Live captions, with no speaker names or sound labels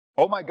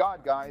Oh my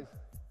God, guys.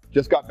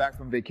 Just got back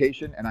from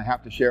vacation and I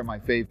have to share my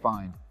fave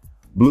find.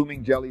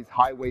 Blooming Jelly's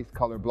high waist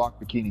color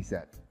block bikini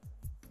set.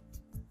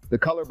 The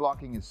color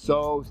blocking is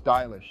so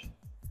stylish,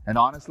 and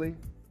honestly,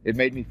 it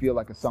made me feel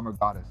like a summer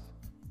goddess.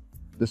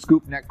 The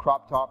scoop neck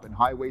crop top and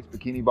high waist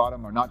bikini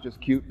bottom are not just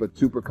cute, but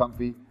super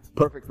comfy,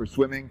 perfect for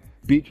swimming,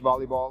 beach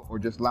volleyball, or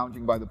just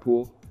lounging by the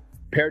pool.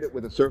 Paired it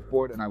with a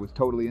surfboard and I was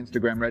totally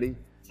Instagram ready.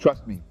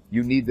 Trust me,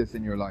 you need this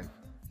in your life.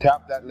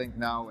 Tap that link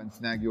now and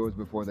snag yours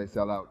before they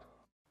sell out.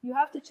 You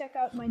have to check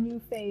out my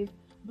new fave,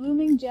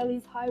 Blooming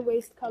Jelly's high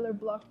waist color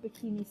block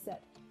bikini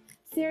set.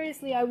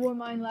 Seriously, I wore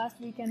mine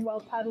last weekend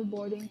while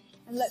paddleboarding,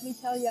 and let me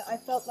tell ya, I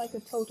felt like a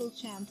total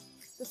champ.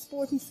 The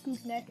sporty scoop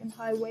neck and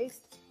high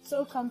waist,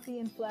 so comfy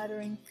and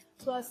flattering.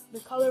 Plus, the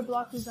color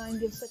block design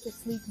gives such a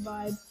sleek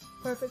vibe,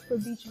 perfect for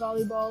beach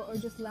volleyball or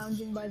just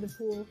lounging by the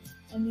pool.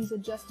 And these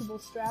adjustable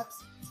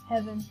straps,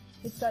 heaven.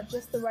 It's got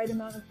just the right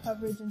amount of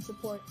coverage and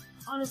support.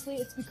 Honestly,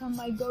 it's become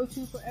my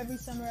go-to for every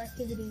summer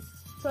activity.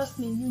 Trust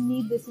me, you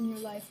need this in your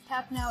life.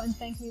 Tap now and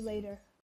thank me later.